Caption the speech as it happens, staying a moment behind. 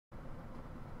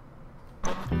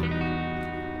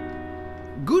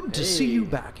Good to see you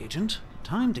back, Agent.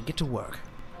 Time to get to work.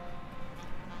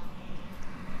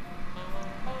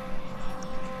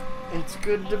 It's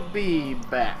good to be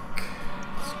back.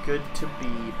 It's good to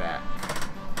be back.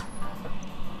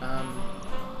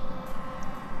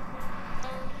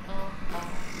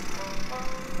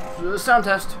 Sound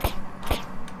test.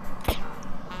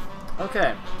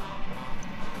 Okay.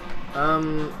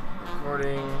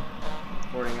 Recording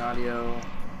audio.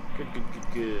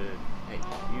 Good. Hey,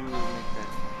 you make that.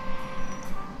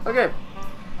 Okay.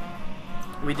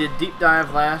 We did deep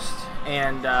dive last,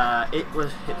 and it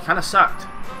kind of sucked.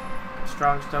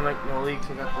 Strong stomach, no leaks.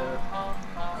 I got the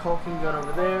caulking gun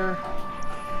over there,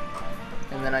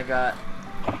 and then I got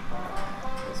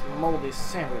this moldy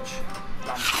sandwich.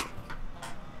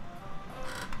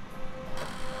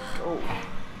 Oh,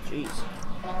 jeez.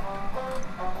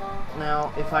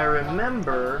 Now, if I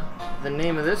remember, the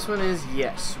name of this one is,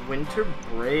 yes, Winter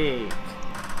Break.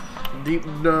 Deep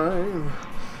dive.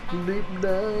 Deep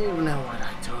dive. Now, what did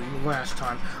I tell you last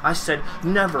time? I said,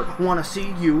 never want to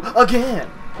see you again.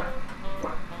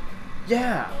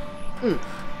 Yeah.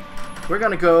 We're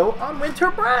gonna go on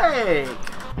winter break.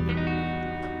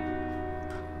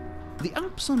 The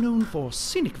Alps are known for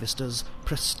scenic vistas,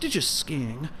 prestigious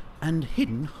skiing, and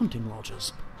hidden hunting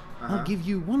lodges. I'll give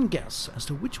you one guess as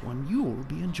to which one you'll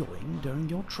be enjoying during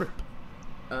your trip.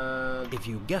 If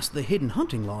you guess the hidden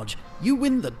hunting lodge, you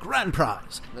win the grand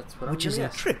prize, which is a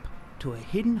trip to a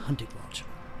hidden hunting lodge.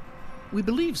 We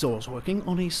believe Zor's working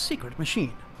on a secret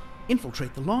machine.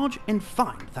 Infiltrate the lodge and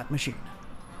find that machine.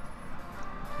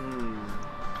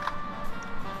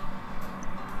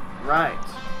 Right.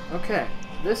 Okay.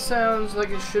 This sounds like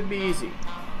it should be easy.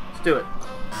 Let's do it.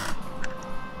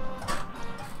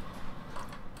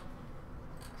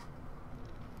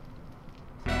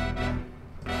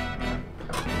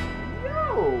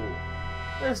 Yo!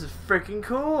 This is freaking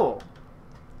cool.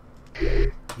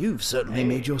 You've certainly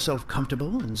made yourself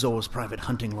comfortable in Zor's private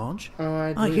hunting lodge.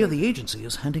 Oh, I hear the agency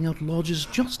is handing out lodges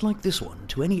just like this one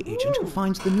to any agent who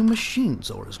finds the new machine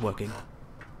Zor is working on.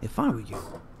 If I were you,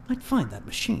 I'd find that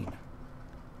machine.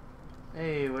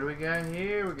 Hey, what do we got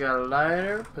here? We got a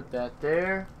lighter. Put that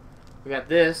there. We got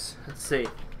this. Let's see.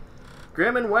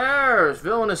 Grim and Wares.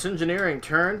 Villainous engineering.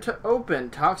 Turn to open.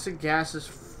 Toxic gas is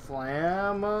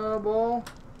flammable.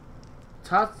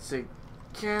 Toxic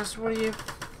gas? What do you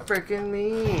frickin'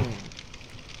 mean?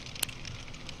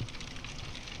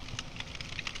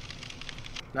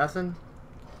 Nothing?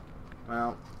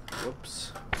 Well,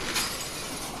 whoops.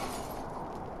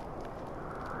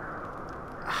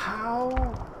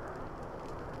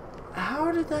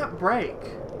 How did that break?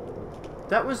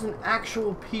 That was an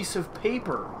actual piece of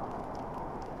paper.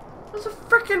 It was a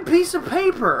frickin' piece of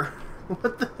paper!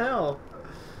 What the hell?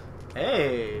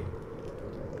 Hey!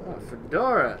 Oh,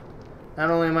 fedora. Not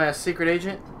only am I a secret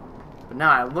agent, but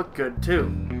now I look good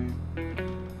too.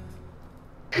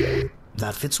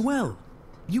 That fits well.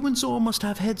 You and Zor must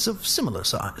have heads of similar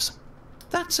size.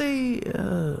 That's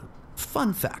a,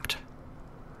 fun fact.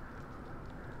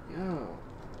 Yo.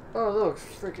 Oh, that looks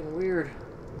freaking weird.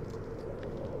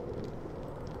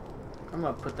 I'm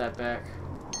gonna put that back.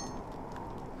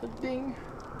 Ding.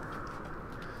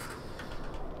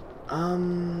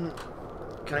 Can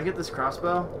I get this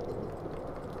crossbow?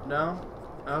 No?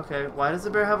 Okay, why does the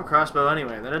bear have a crossbow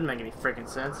anyway? That doesn't make any freaking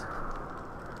sense.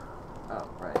 Oh,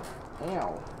 right.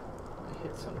 Ow. I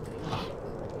hit something.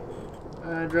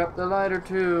 I dropped the lighter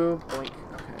too. Boink.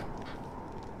 Okay.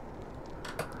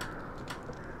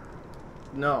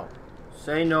 No.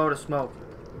 Say no to smoking.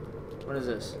 What is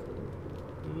this?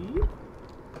 Yep.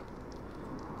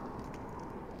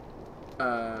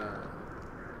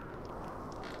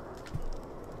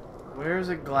 Where's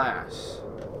a glass?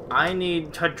 I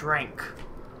need to drink.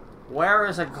 Where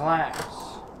is a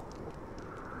glass?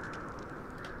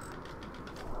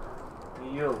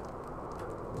 You.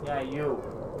 Yeah, you.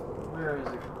 Where is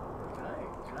it?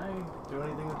 Can I do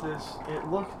anything with this?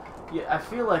 Yeah, I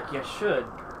feel like you should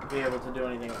be able to do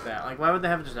anything with that. Like, why would they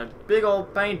have just a big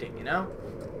old painting, you know?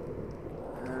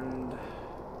 And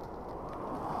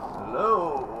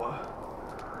hello.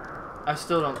 I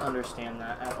still don't understand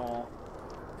that at all.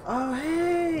 Oh,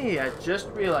 hey! I just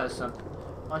realized something.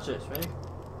 Watch this, ready?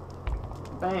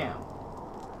 Bam.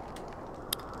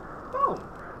 Boom.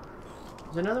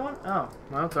 Is there another one? Oh,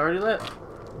 well, it's already lit.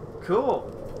 Cool.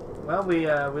 Well, we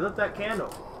lit that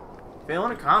candle.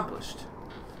 Feeling accomplished.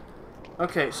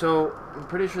 Okay, so I'm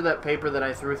pretty sure that paper that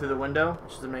I threw through the window,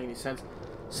 which doesn't make any sense,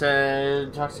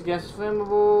 said toxic gas is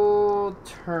flammable,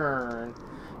 turn.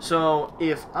 So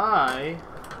if I...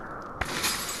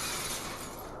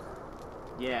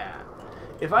 Yeah.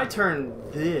 If I turn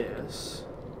this,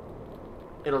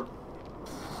 it'll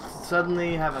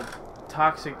suddenly have a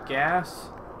toxic gas,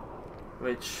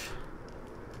 which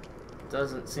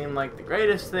doesn't seem like the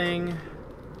greatest thing,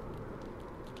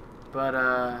 but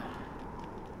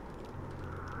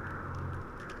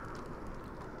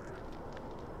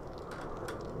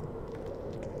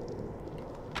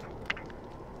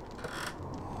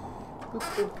boo,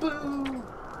 boo, boo.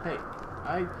 Hey,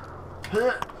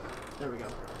 there we go.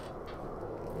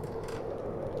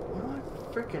 What do I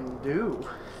freaking do?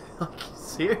 Like,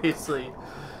 seriously.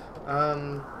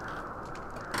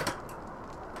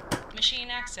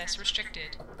 Machine access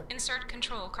restricted. Insert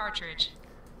control cartridge.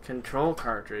 Control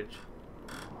cartridge?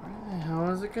 Where the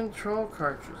hell is a control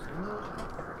cartridge?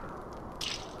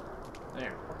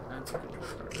 There. That's a control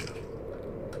cartridge.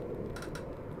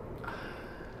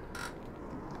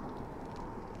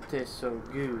 Tastes so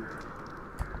good.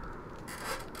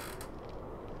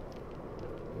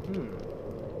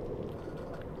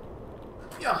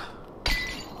 Yeah.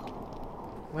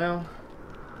 Well,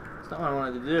 it's not what I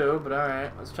wanted to do, but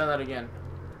alright, let's try that again.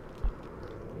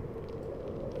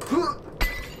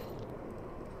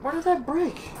 Where did that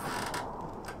break?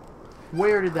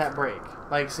 Where did that break?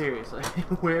 Like, seriously,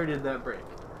 where did that break?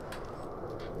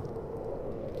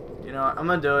 You know what, I'm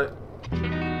gonna do it.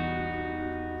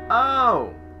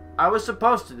 Oh! I was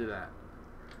supposed to do that.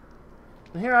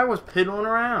 And here I was piddling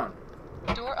around.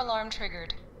 Door alarm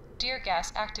triggered. Deer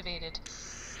gas activated.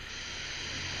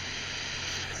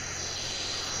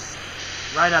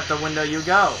 Right out the window you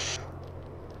go.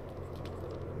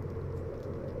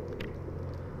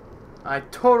 I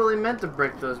totally meant to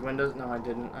break those windows. No, I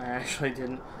didn't. I actually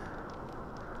didn't.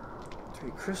 3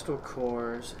 crystal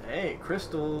cores. Hey,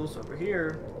 crystals over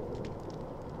here.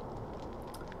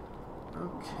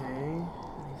 Okay.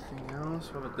 Anything else?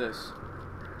 What about this?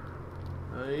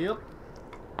 Yep.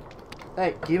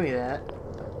 Hey, give me that.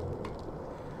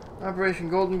 Operation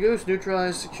Golden Goose,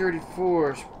 neutralized security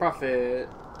force, profit.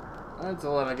 That's a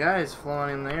lot of guys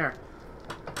flying in the air.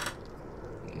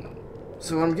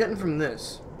 So what I'm getting from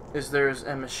this is there's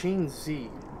a machine Z.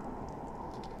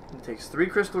 It takes 3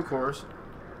 crystal cores,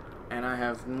 and I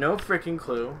have no freaking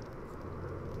clue.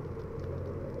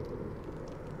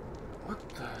 What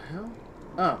the hell?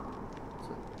 Oh.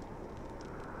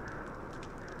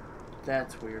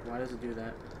 That's weird. Why does it do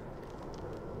that?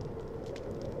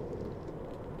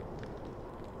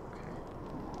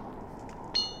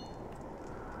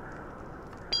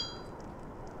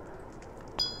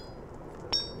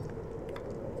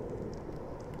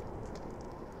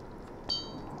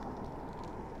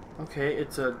 Okay,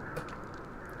 it's a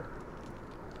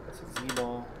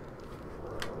Z-ball.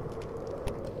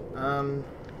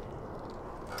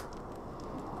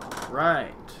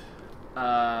 Right.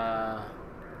 How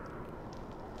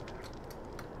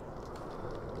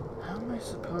am I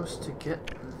supposed to get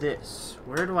this?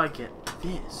 Where do I get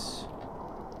this?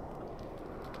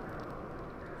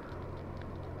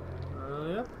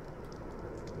 Yep.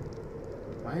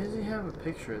 Why does he have a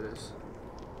picture of this?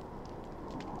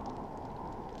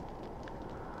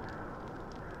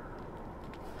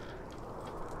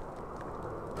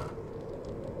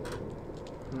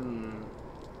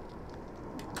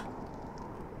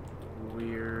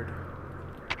 Weird.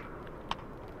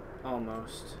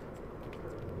 Almost.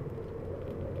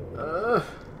 Ugh.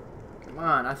 Come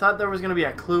on. I thought there was gonna be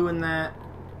a clue in that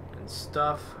and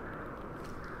stuff.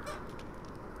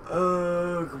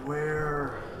 Ugh,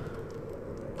 where?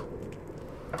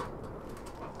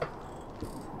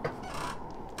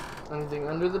 Anything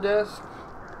under the desk?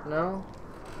 No?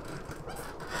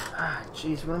 Ah,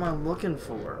 jeez, what am I looking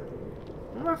for?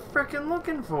 What am I frickin'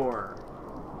 looking for?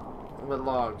 What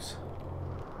logs?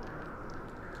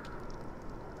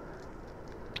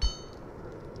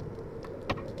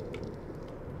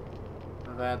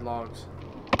 I've had logs.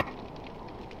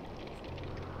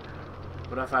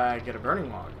 What if I get a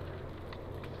burning log?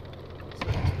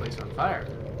 Set this place on fire.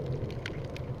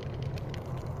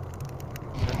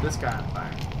 Set this guy on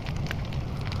fire.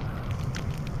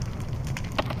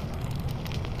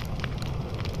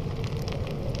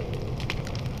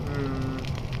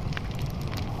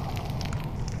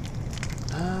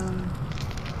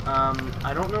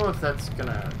 I don't know if that's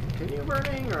gonna continue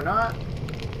burning or not.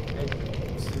 It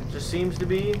just seems to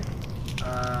be.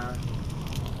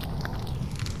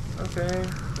 Okay,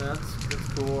 that's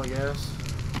cool, I guess.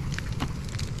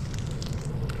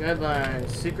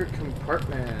 Guidelines, secret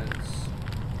compartments.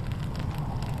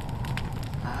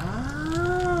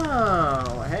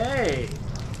 Oh, hey.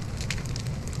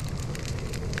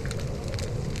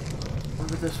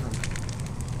 Look at this one.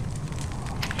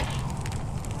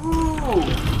 Ooh!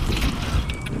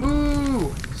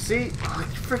 Ooh! See? Oh,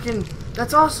 freaking...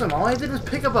 That's awesome! All I did was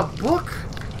pick up a book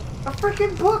A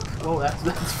freaking book! Oh,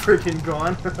 that's freaking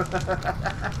gone.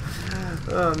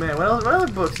 Oh man, what other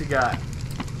books you got?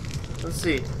 Let's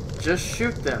see. Just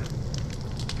shoot them.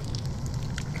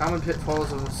 Common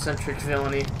pitfalls of eccentric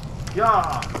villainy.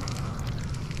 Yeah.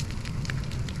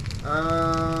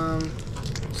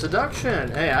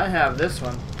 Seduction. Hey, I have this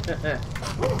one.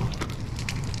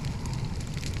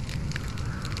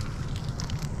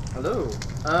 Hello.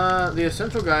 The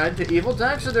Essential Guide to Evil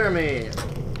Taxidermy.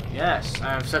 Yes,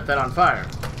 I've set that on fire.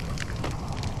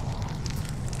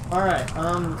 Alright,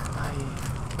 can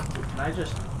I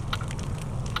just...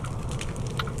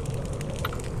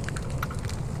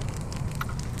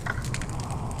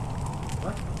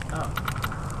 What? Oh.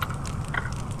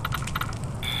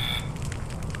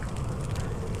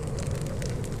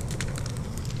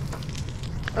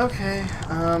 Okay,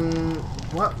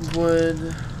 what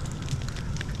would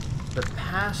the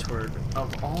password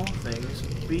of all things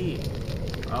be?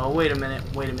 Oh, wait a minute.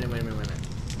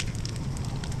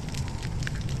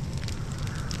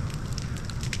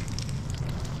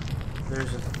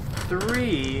 There's a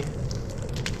 3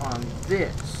 on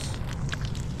this.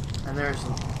 And there's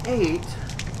an 8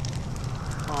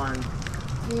 on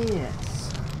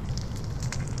this.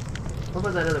 What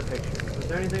about that other picture? Was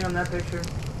there anything on that picture?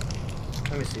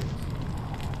 Let me see.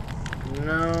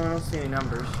 No, I don't see any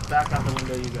numbers. Back out the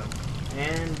window you go.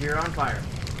 And you're on fire.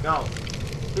 Go.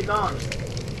 Be gone.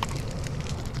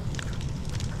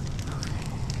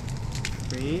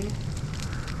 3,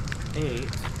 8,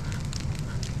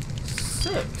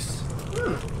 6.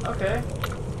 Okay.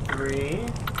 3,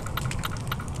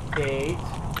 8,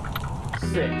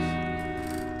 6.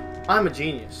 I'm a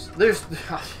genius. There's...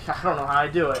 I don't know how I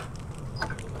do it.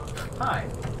 Hi.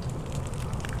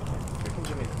 Freaking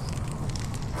give me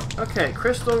this. Okay,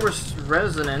 crystal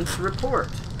resonance report.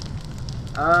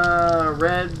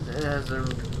 Red has a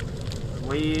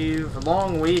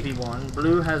long wavy one.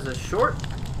 Blue has a short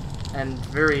and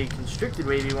very constricted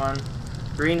wavy one.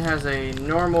 Green has a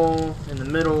normal, in the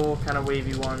middle, kind of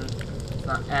wavy one. It's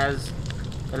not as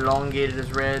elongated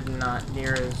as red, and not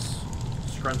near as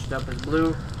scrunched up as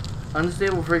blue.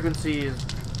 Unstable frequency is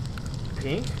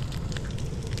pink.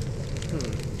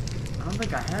 I don't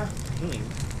think I have pink.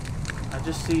 I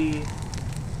just see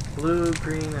blue,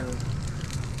 green, and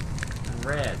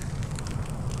red.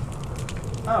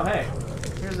 Oh, hey.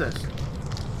 Here's this.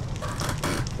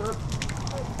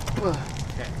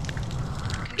 Okay.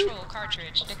 Control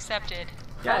cartridge accepted.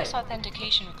 False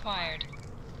authentication required.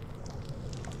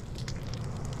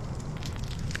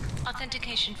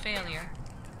 Authentication failure.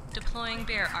 Deploying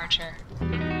bear archer.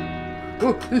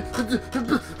 No.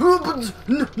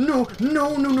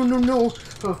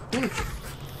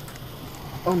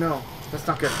 Oh no. That's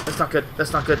not good. That's not good.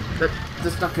 That's not good.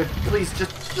 That's not good. Please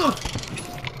just...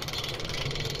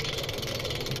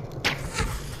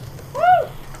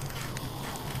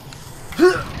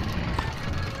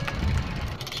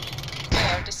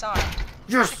 Bear disarmed.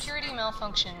 Yes! Security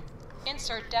malfunction.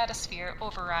 Insert datasphere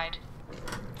override.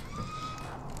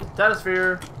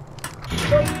 Datasphere.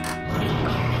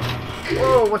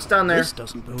 Whoa, what's down there? This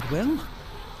doesn't bode well.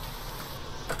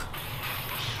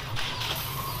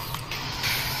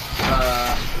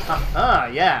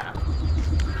 Yeah.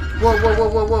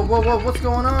 Whoa, what's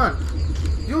going on?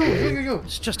 Yo.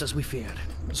 It's just as we feared.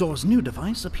 Zor's new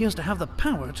device appears to have the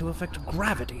power to affect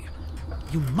gravity.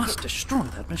 You must destroy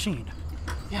that machine.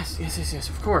 Yes,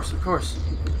 of course.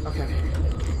 Okay.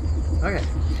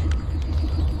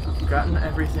 I've gotten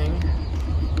everything.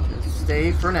 Just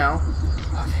stay for now.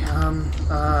 Okay,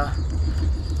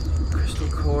 crystal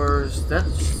cores, that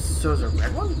shows a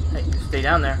red one? Hey, stay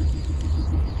down there.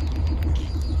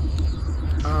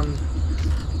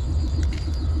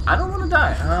 I don't want to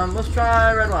die. Let's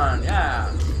try red one, yeah.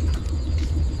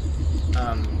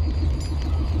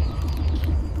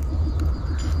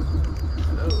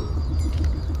 Hello.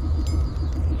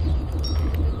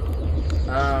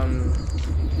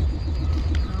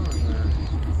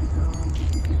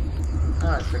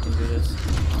 I freaking do this.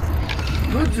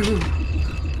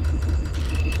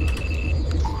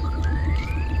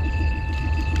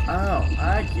 Oh,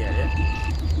 I get it.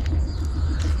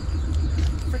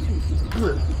 Freaking.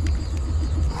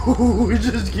 We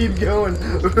just keep going.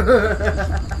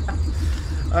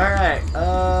 Alright,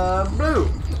 blue.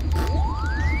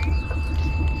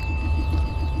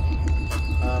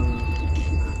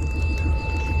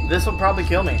 This will probably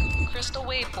kill me. Crystal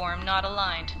waveform not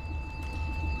aligned.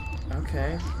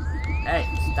 Okay. Hey,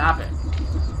 stop it.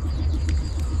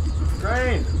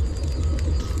 Green.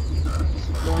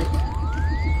 Boink.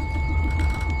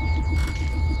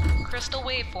 Crystal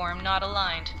waveform not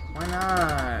aligned. Why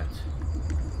not?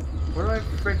 Where do I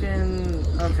freaking...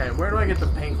 Okay, where do I get the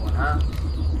pink one, huh?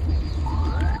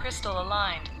 Crystal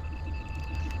aligned.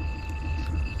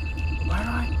 Where do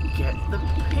I get the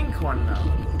pink one,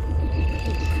 though?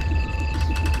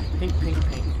 Pink. Pink.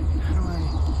 How do I...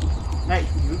 Hey,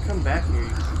 you come back here, you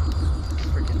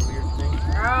freaking weird thing.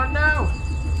 Oh, no!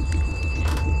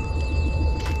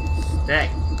 Stay.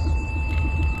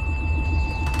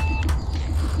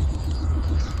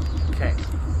 Okay.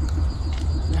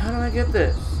 How do I get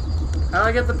this? How do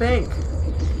I get the pink?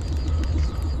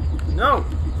 No!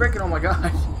 Freaking, oh my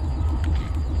gosh.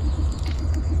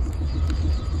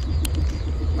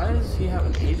 Why does he have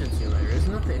an agency layer?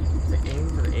 Isn't that the aim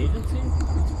for the agency?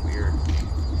 It's weird.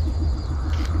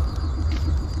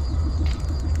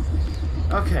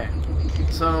 Okay.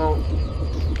 So...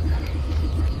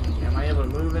 Am I able to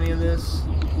move any of this?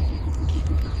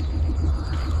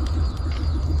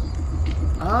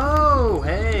 Oh,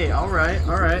 hey, alright.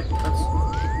 Let's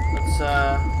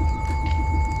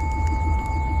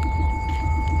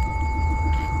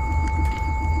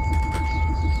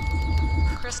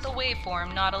Crystal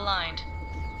waveform not aligned.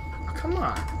 come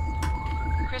on.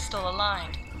 Crystal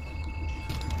aligned.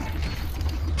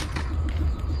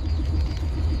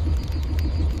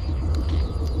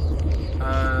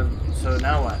 So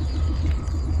now what?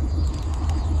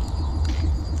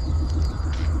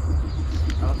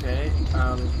 Okay,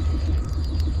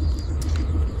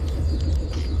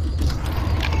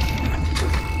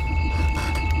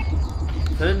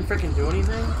 that didn't freaking do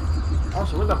anything?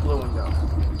 Also, where'd that blue one go?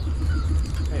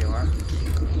 There you are.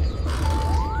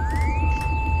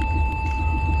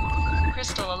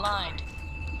 Crystal aligned.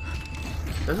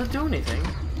 Does it do anything?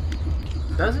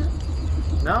 Does it?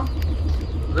 No?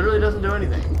 Literally doesn't do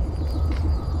anything.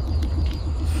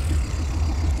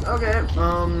 Okay,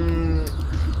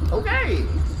 okay!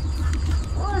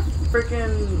 What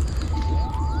freaking...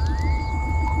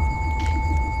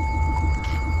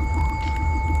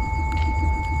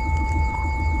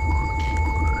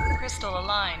 Crystal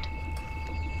aligned.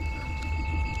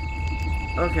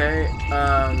 Okay,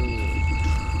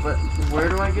 but where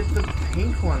do I get the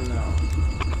pink one, though?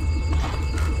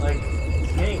 Like,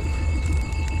 pink.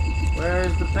 Where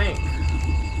is the pink?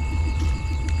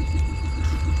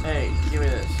 Hey, give me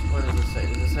this. What does it say?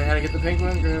 Does it say how to get the pink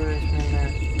one?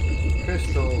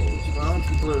 Crystals. Well, it's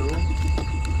blue.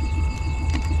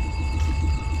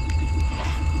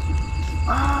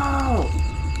 Oh!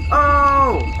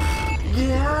 Oh!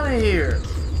 Get out of here!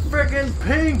 Frickin'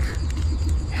 pink!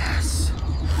 Yes!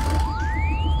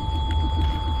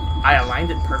 I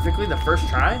aligned it perfectly the first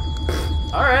try?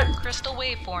 Alright. Crystal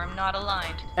waveform not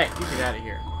aligned. Hey, you get out of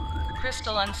here.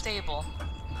 Crystal unstable.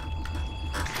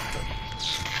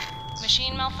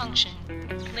 Machine malfunction.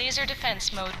 Laser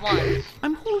defense mode 1.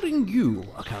 I'm holding you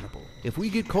accountable if we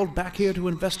get called back here to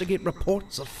investigate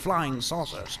reports of flying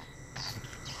saucers.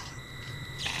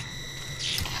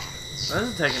 This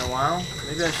is taking a while.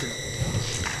 Maybe I should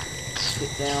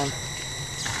get down.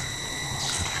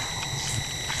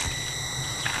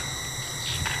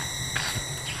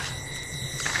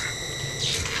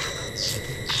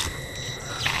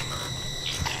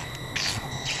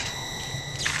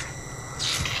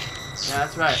 Yeah,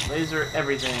 that's right. Laser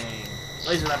everything.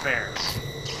 Laser that bear.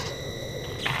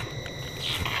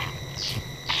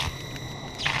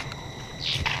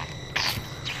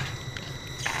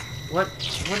 What?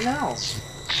 What now?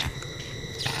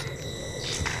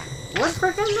 What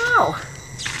frickin' now?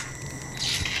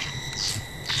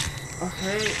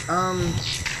 Okay,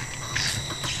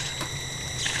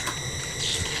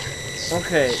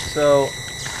 okay, so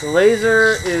the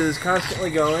laser is constantly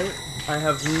going. I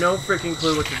have no freaking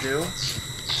clue what to do.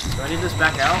 Do I need this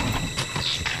back out?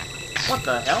 What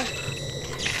the hell?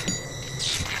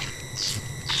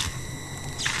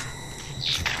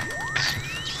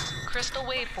 Crystal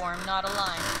waveform not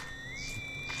aligned.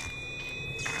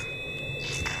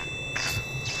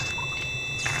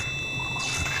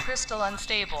 Crystal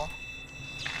unstable.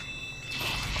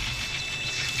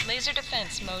 Laser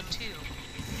defense mode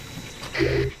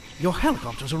 2. Your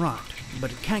helicopter's arrived,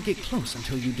 but it can't get close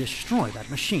until you destroy that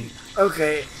machine.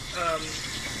 Okay,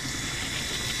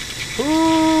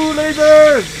 Ooh,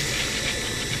 lasers!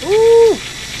 Ooh!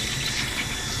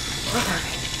 Okay.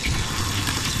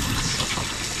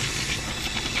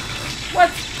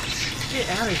 What? Get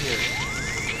out of here.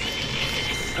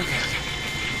 Okay.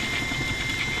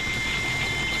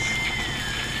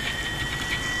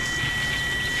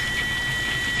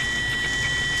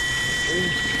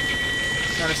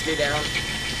 Trying to stay down.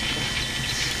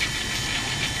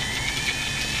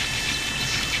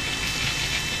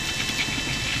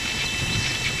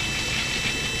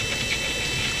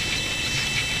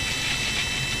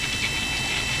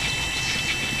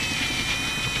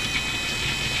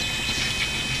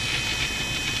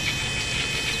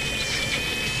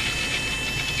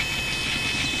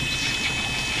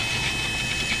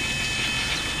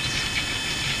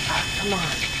 Come on.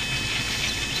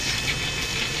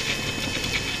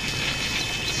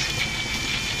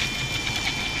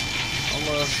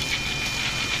 Almost.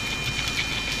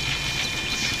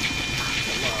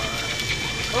 Come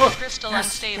on. Oh! Crystal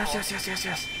Yes, unstable.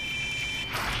 yes.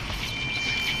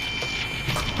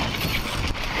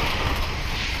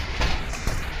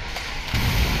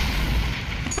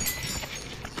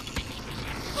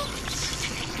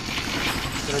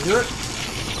 Did I do it?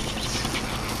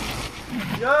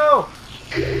 Yo!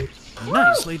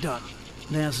 Nicely done.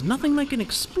 There's nothing like an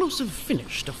explosive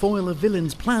finish to foil a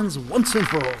villain's plans once and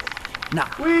for all. Now,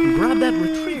 Whee! grab that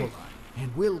retrieval line,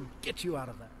 and we'll get you out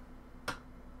of there.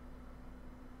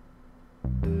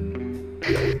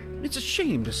 It's a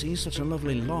shame to see such a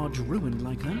lovely large ruined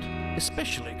like that,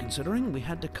 especially considering we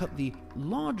had to cut the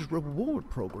large reward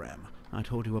program I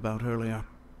told you about earlier.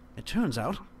 It turns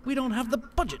out we don't have the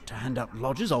budget to hand out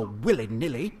lodges all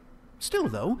willy-nilly. Still,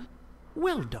 though,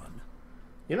 well done.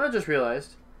 You know what I just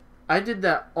realized? I did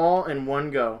that all in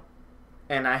one go.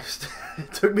 And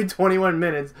it took me 21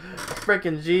 minutes.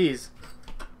 Frickin' jeez.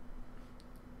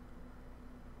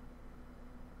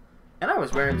 And I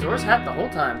was wearing Zor's hat the whole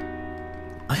time.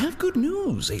 I have good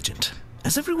news, Agent.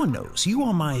 As everyone knows, you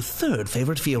are my third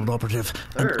favorite field operative,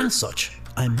 Third? and as such,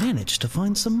 I managed to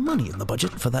find some money in the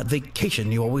budget for that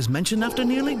vacation you always mention after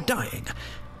nearly dying.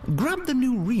 Grab the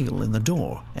new reel in the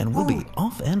door, and we'll be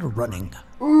off and running.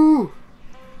 Ooh!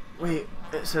 Wait,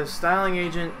 it says Styling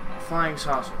Agent, Flying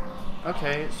Saucer.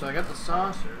 Okay, so I got the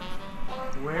saucer.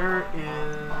 Where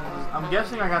is... I'm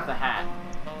guessing I got the hat.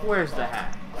 Where's the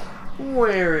hat?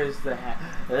 Where is the hat?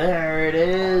 There it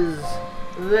is!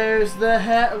 There's the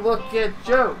hat! Look at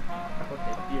Joe! Look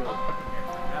at you.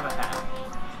 I have a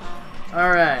hat.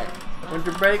 Alright.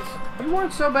 Winter break. You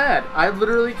weren't so bad. I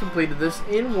literally completed this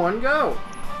in one go.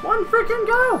 One freaking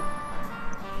go!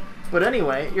 But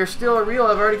anyway, you're still a reel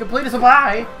I've already completed, so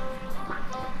bye!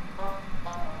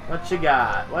 What you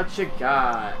got? What you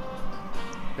got?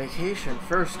 Vacation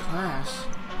first class.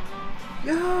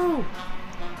 Yo!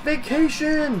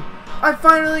 Vacation! I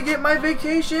finally get my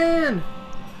vacation!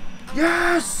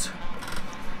 Yes!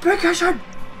 Vacation!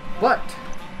 But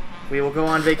we will go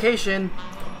on vacation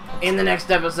in the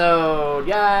next episode.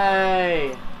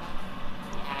 Yay!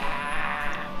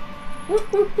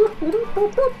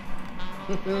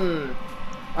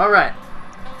 Alright.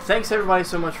 Thanks everybody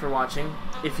so much for watching.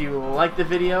 If you like the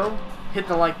video, hit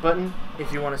the like button.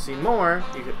 If you want to see more,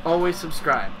 you can always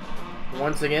subscribe.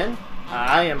 Once again,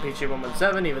 I am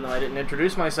Peachy117, even though I didn't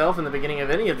introduce myself in the beginning of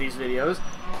any of these videos.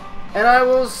 And I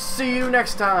will see you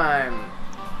next time.